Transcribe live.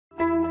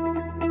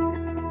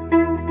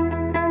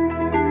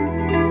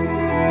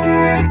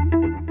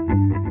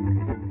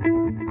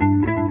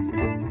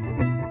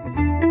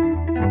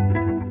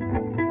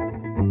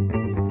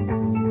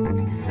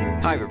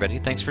everybody.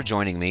 Thanks for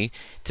joining me.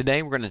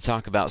 Today we're going to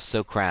talk about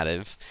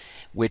Socrative,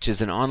 which is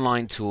an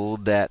online tool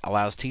that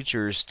allows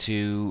teachers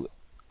to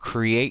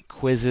create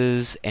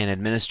quizzes and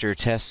administer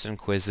tests and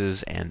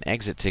quizzes and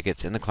exit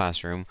tickets in the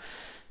classroom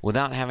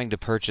without having to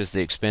purchase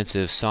the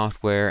expensive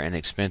software and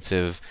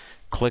expensive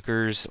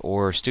clickers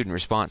or student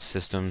response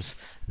systems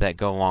that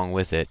go along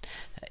with it.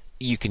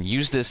 You can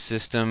use this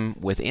system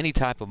with any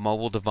type of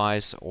mobile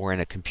device or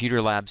in a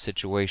computer lab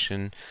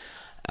situation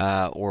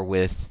or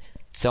with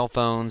cell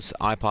phones,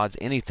 iPods,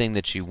 anything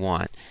that you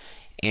want.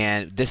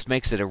 And this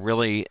makes it a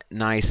really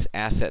nice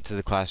asset to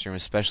the classroom,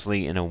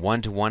 especially in a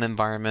one-to-one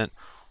environment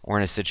or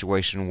in a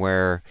situation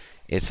where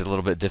it's a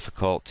little bit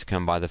difficult to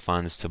come by the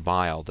funds to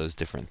buy all those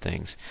different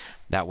things.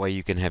 That way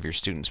you can have your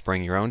students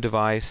bring your own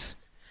device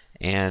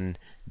and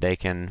they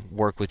can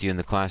work with you in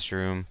the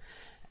classroom,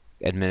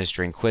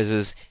 administering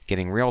quizzes,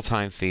 getting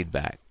real-time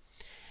feedback.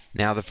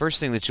 Now, the first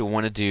thing that you'll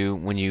want to do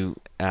when you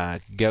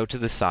go to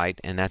the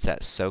site, and that's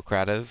at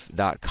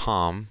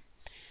Socrative.com,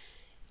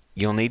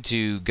 you'll need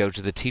to go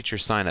to the teacher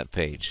sign-up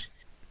page.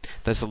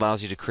 This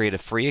allows you to create a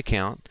free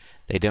account.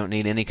 They don't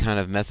need any kind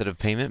of method of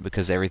payment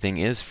because everything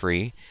is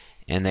free,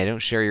 and they don't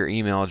share your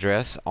email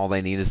address. All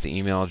they need is the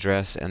email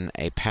address and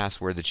a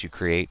password that you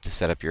create to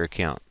set up your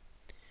account.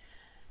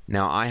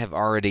 Now, I have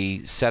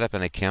already set up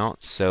an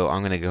account, so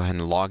I'm going to go ahead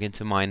and log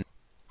into mine.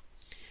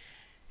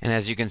 And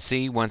as you can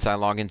see, once I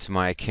log into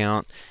my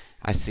account,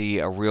 I see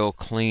a real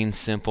clean,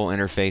 simple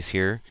interface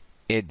here.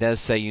 It does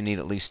say you need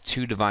at least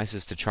 2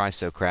 devices to try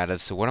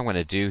Socrative. So what I'm going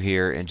to do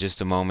here in just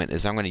a moment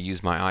is I'm going to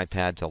use my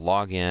iPad to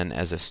log in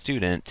as a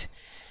student,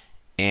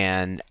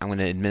 and I'm going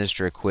to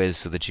administer a quiz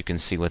so that you can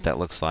see what that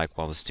looks like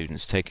while the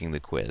student's taking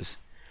the quiz.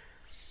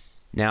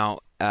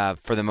 Now,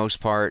 for the most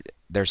part,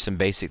 there's some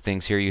basic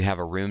things here. You have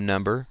a room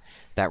number.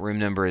 That room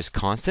number is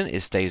constant.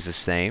 It stays the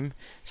same.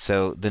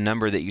 So the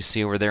number that you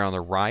see over there on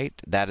the right,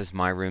 that is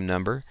my room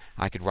number.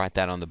 I could write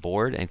that on the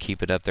board and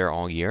keep it up there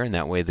all year, and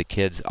that way the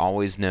kids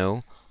always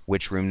know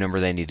which room number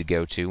they need to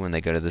go to when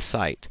they go to the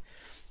site.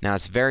 Now,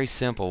 it's very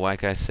simple.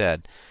 Like I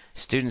said,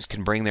 students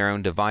can bring their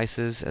own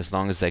devices. As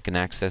long as they can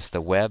access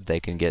the web,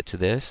 they can get to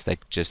this. They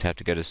just have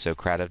to go to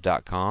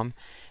Socrative.com,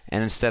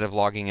 and instead of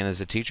logging in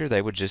as a teacher,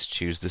 they would just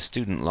choose the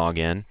student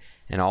login,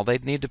 and all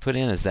they'd need to put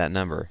in is that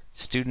number.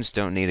 Students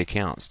don't need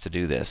accounts to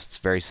do this. It's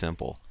very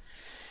simple.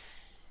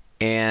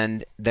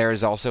 And there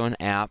is also an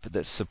app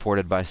that's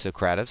supported by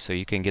Socrative, so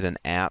you can get an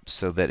app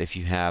so that if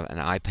you have an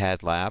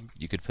iPad lab,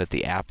 you could put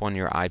the app on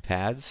your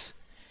iPads.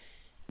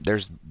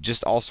 There's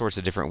just all sorts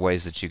of different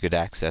ways that you could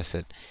access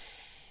it.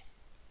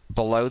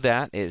 Below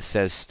that, it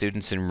says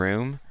Students in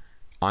Room.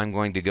 I'm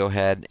going to go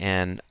ahead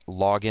and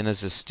log in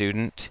as a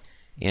student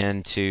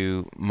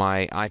into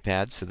my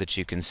iPad so that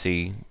you can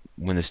see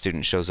when the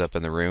student shows up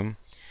in the room.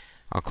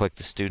 I'll click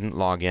the student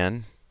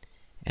login,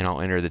 and I'll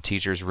enter the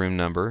teacher's room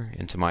number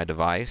into my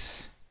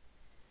device.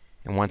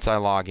 And once I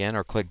log in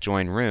or click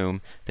join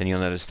room, then you'll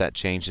notice that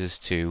changes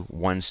to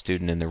 1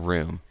 student in the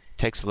room. It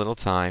takes a little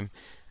time,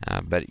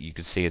 but you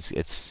can see it's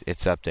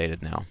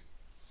updated now.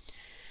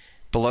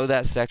 Below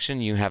that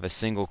section, you have a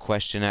single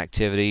question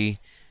activity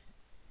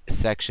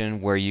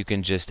section where you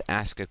can just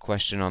ask a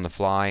question on the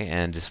fly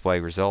and display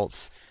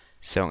results.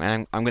 So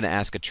I'm going to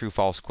ask a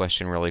true-false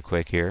question really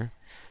quick here.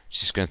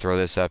 Just going to throw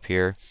this up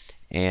here,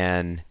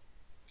 and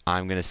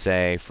I'm going to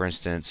say, for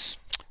instance,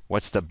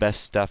 what's the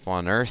best stuff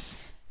on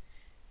earth?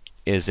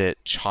 Is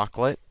it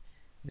chocolate?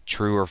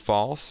 True or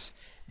false?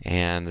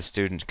 And the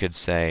student could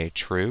say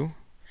true,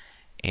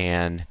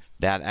 and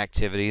that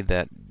activity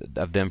that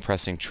of them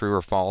pressing true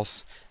or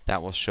false,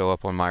 that will show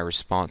up on my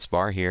response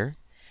bar here,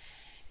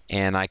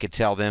 and I could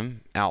tell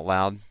them out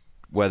loud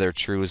whether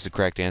true is the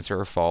correct answer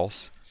or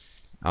false.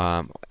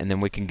 And then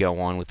we can go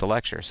on with the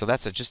lecture. So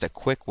that's just a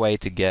quick way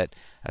to get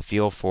a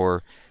feel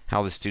for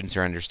how the students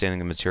are understanding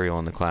the material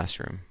in the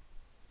classroom.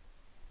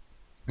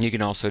 You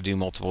can also do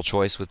multiple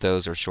choice with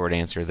those or short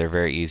answer. They're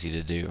very easy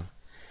to do.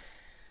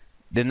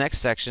 The next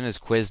section is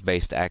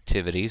quiz-based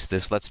activities.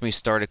 This lets me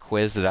start a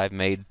quiz that I've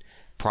made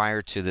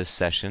prior to this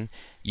session.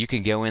 You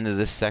can go into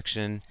this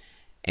section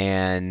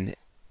and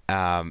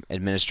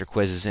administer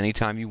quizzes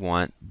anytime you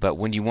want, but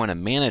when you want to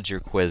manage your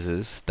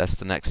quizzes, that's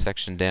the next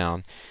section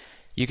down,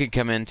 you can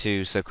come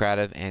into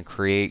Socrative and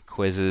create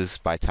quizzes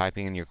by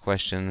typing in your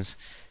questions,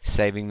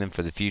 saving them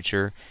for the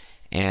future,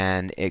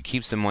 and it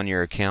keeps them on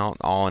your account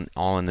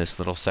all in this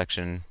little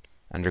section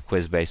under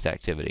quiz-based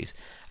activities.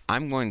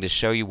 I'm going to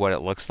show you what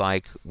it looks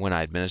like when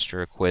I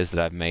administer a quiz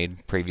that I've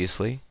made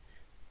previously.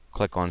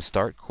 Click on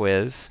Start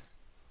Quiz,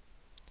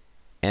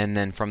 and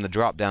then from the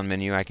drop-down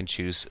menu I can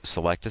choose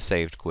Select a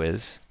Saved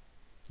Quiz.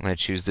 I'm going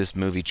to choose this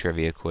movie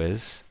trivia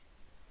quiz.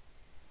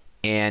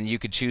 And you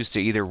could choose to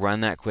either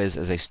run that quiz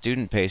as a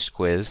student-paced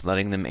quiz,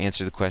 letting them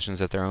answer the questions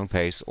at their own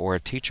pace, or a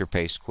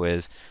teacher-paced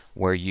quiz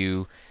where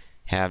you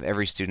have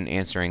every student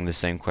answering the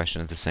same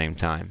question at the same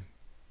time.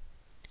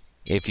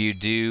 If you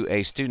do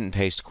a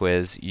student-paced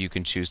quiz, you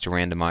can choose to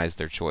randomize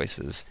their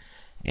choices.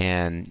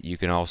 And you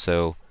can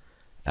also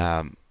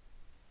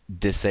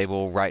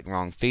disable right and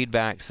wrong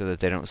feedback so that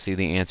they don't see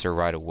the answer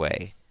right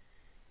away.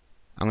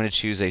 I'm going to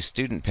choose a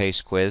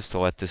student-paced quiz to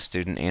let the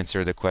student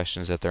answer the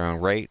questions at their own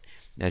rate.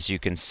 As you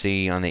can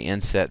see on the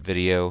inset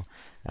video,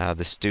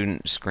 the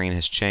student screen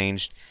has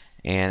changed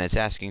and it's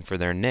asking for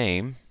their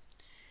name.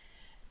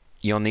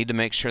 You'll need to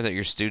make sure that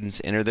your students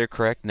enter their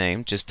correct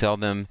name. Just tell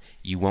them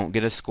you won't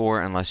get a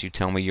score unless you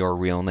tell me your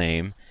real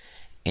name,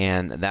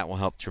 and that will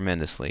help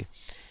tremendously.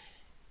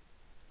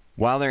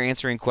 While they're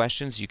answering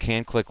questions, you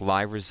can click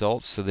live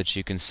results so that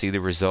you can see the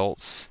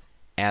results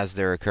as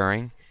they're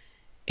occurring.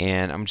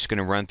 And I'm just going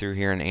to run through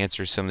here and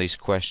answer some of these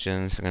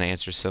questions. I'm going to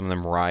answer some of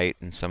them right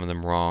and some of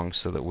them wrong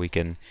so that we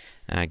can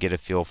get a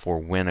feel for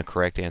when a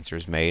correct answer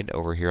is made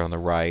over here on the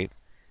right.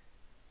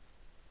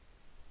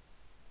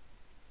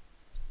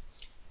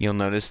 You'll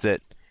notice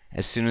that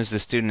as soon as the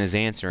student is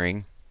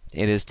answering,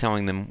 it is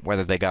telling them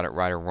whether they got it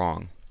right or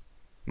wrong.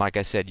 Like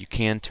I said, you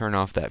can turn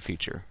off that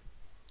feature.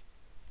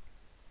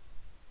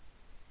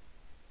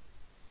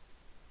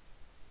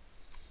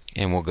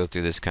 And we'll go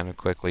through this kind of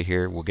quickly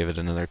here. We'll give it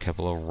another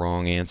couple of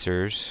wrong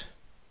answers.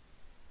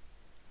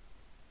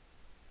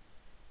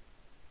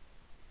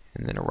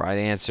 And then a right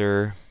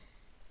answer.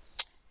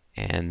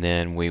 And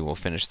then we will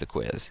finish the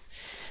quiz.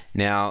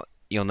 Now,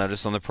 you'll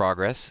notice on the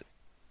progress,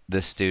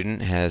 the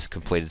student has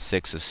completed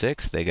 6 of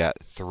 6. They got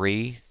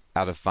 3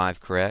 out of 5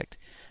 correct.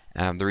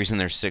 The reason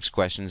there's 6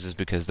 questions is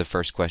because the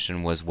first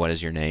question was, what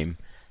is your name?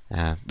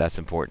 That's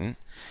important.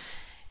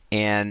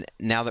 And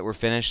now that we're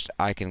finished,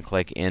 I can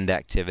click End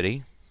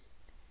Activity.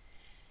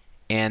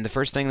 And the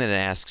first thing that it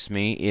asks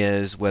me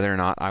is whether or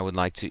not I would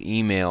like to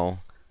email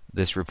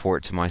this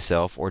report to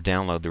myself or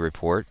download the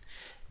report.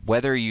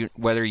 Whether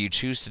you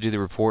choose to do the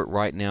report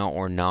right now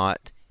or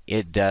not,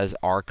 it does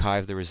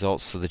archive the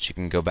results so that you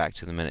can go back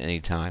to them at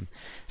any time.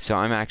 So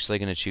I'm actually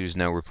going to choose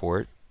no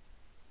report,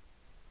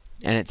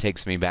 and it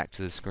takes me back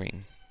to the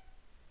screen.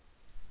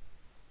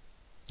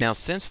 Now,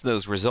 since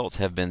those results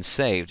have been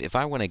saved, if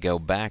I want to go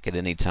back at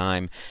any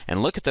time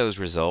and look at those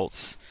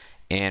results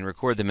and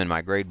record them in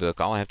my gradebook,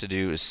 all I have to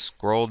do is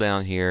scroll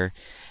down here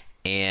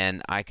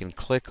and I can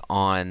click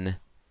on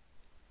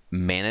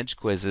Manage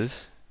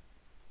Quizzes,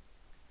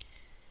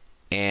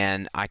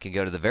 and I can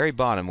go to the very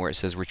bottom where it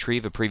says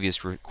Retrieve a Previous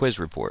Quiz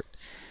Report.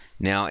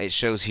 Now, it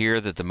shows here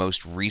that the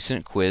most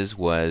recent quiz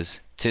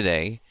was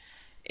today,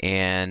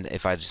 and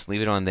if I just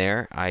leave it on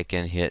there, I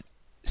can hit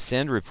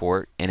Send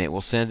Report, and it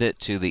will send it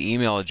to the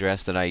email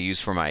address that I use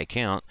for my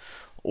account.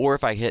 Or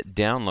if I hit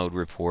Download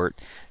Report,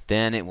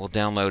 then it will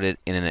download it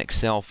in an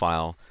Excel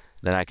file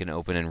that I can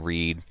open and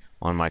read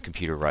on my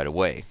computer right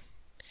away.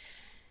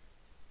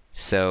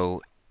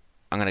 So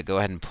I'm going to go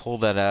ahead and pull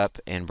that up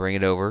and bring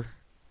it over,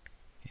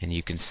 and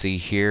you can see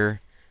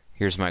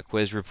here's my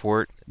quiz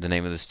report. The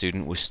name of the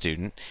student was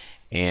student,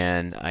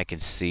 and I can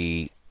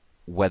see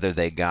whether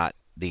they got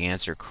the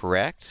answer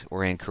correct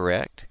or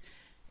incorrect,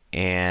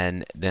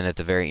 and then at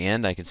the very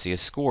end I can see a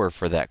score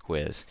for that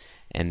quiz.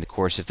 And of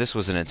course, if this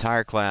was an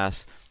entire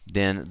class,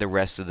 then the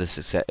rest of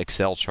this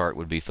Excel chart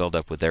would be filled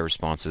up with their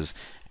responses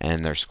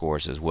and their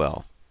scores as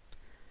well.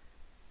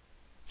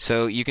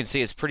 So you can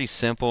see it's pretty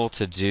simple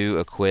to do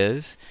a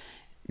quiz.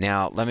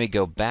 Now let me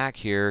go back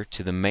here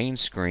to the main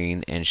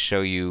screen and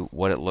show you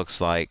what it looks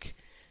like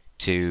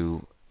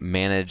to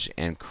manage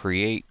and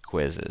create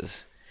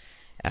quizzes.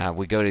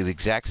 We go to the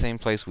exact same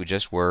place we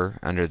just were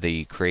under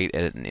the Create,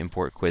 Edit, and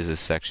Import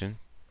Quizzes section.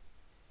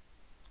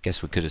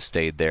 Guess we could have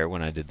stayed there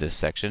when I did this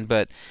section,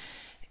 but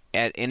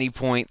at any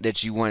point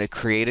that you want to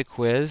create a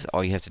quiz,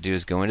 all you have to do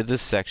is go into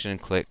this section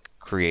and click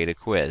Create a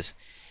Quiz.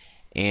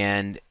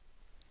 And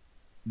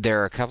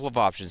there are a couple of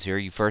options here.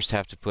 You first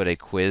have to put a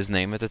quiz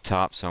name at the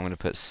top, so I'm going to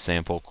put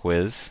Sample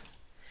Quiz.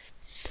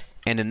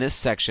 And in this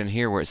section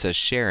here where it says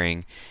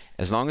Sharing,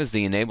 as long as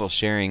the Enable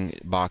Sharing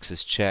box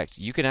is checked,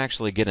 you can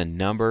actually get a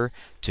number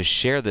to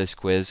share this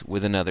quiz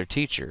with another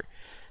teacher.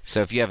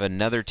 So if you have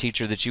another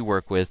teacher that you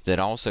work with that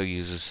also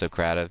uses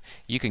Socrative,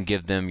 you can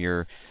give them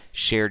your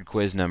shared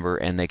quiz number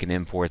and they can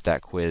import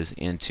that quiz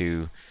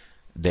into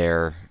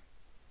their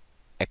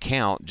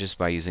account just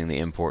by using the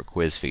Import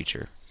Quiz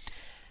feature.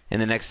 In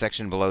the next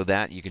section below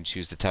that, you can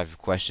choose the type of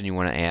question you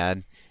want to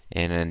add,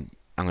 and then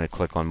I'm going to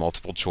click on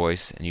Multiple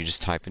Choice, and you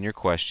just type in your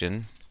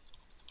question.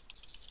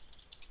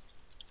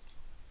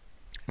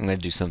 I'm going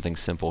to do something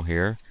simple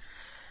here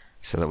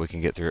so that we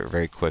can get through it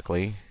very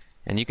quickly.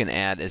 And you can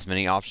add as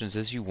many options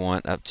as you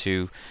want, up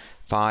to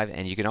 5,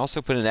 and you can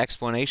also put an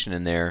explanation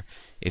in there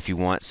if you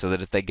want, so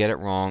that if they get it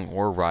wrong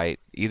or right,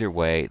 either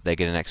way, they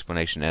get an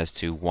explanation as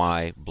to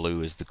why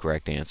blue is the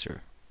correct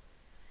answer.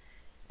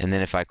 And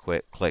then if I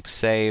click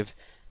Save,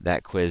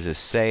 that quiz is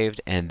saved,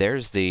 and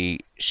there's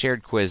the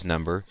shared quiz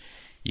number.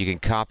 You can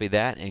copy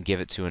that and give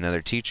it to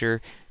another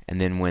teacher,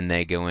 and then when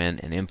they go in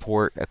and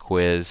import a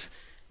quiz,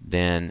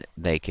 then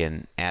they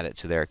can add it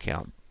to their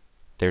account.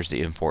 There's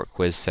the Import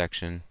Quiz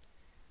section,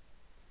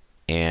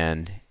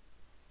 and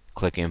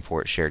click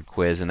Import Shared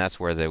Quiz, and that's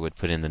where they would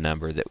put in the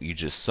number that you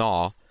just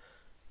saw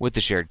with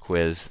the shared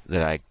quiz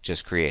that I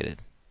just created.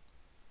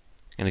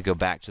 I'm going to go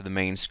back to the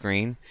main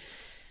screen.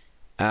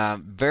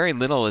 Very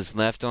little is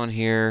left on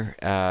here.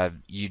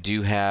 You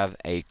do have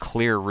a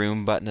Clear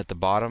Room button at the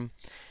bottom.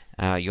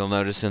 You'll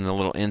notice in the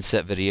little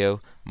inset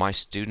video, my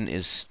student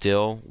is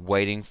still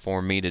waiting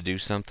for me to do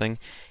something.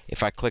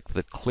 If I click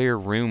the clear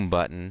room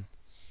button,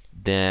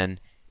 then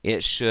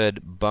it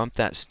should bump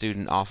that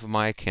student off of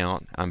my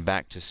account. I'm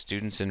back to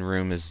students in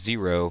room is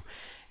 0,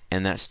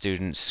 and that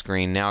student's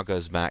screen now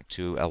goes back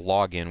to a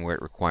login where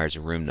it requires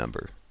a room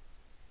number.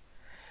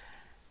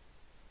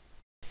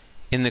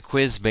 In the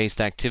quiz-based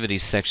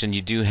activities section,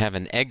 you do have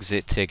an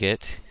exit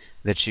ticket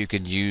that you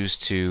could use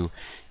to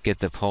get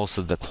the pulse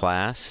of the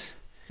class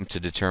to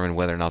determine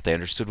whether or not they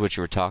understood what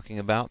you were talking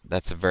about.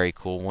 That's a very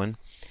cool one.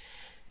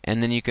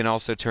 And then you can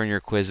also turn your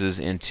quizzes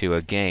into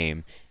a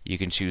game. You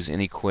can choose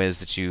any quiz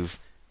that you've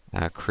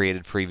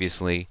created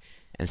previously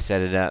and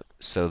set it up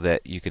so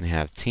that you can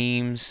have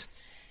teams,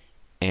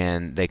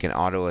 and they can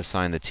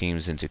auto-assign the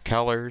teams into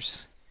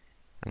colors.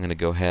 I'm going to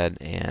go ahead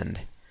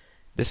and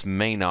this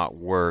may not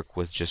work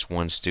with just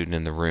one student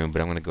in the room,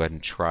 but I'm going to go ahead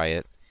and try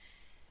it.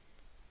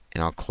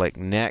 And I'll click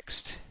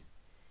Next.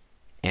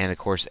 And of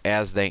course,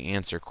 as they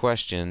answer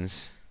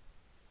questions,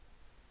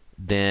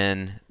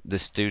 then the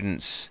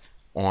students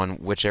on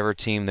whichever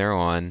team they're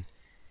on,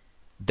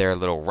 their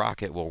little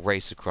rocket will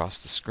race across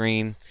the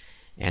screen,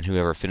 and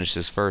whoever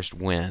finishes first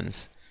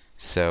wins.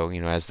 So,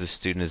 as the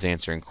student is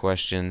answering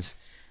questions,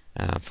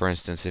 for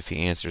instance, if he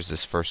answers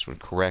this first one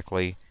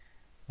correctly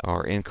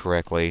or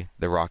incorrectly,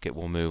 the rocket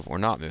will move or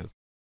not move.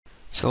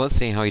 So let's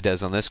see how he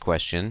does on this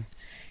question.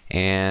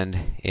 And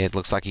it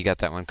looks like he got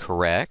that one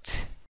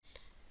correct,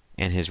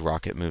 and his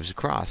rocket moves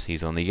across.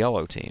 He's on the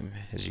yellow team,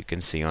 as you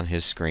can see on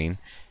his screen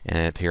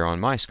and up here on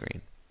my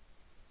screen.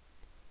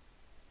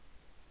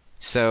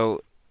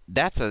 So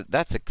that's a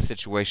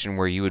situation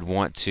where you would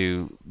want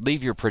to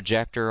leave your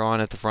projector on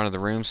at the front of the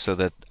room so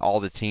that all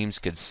the teams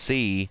could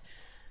see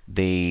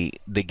the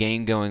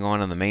game going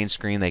on the main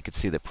screen. They could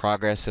see the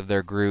progress of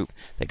their group.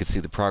 They could see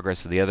the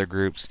progress of the other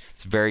groups.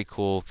 It's very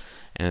cool,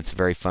 and it's a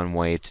very fun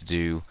way to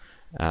do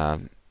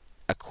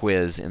a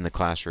quiz in the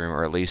classroom,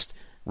 or at least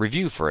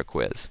review for a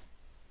quiz.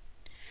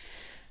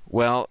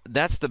 Well,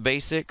 that's the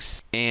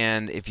basics,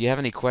 and if you have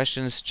any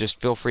questions,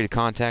 just feel free to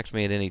contact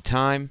me at any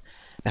time.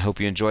 I hope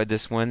you enjoyed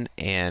this one,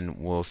 and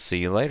we'll see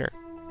you later.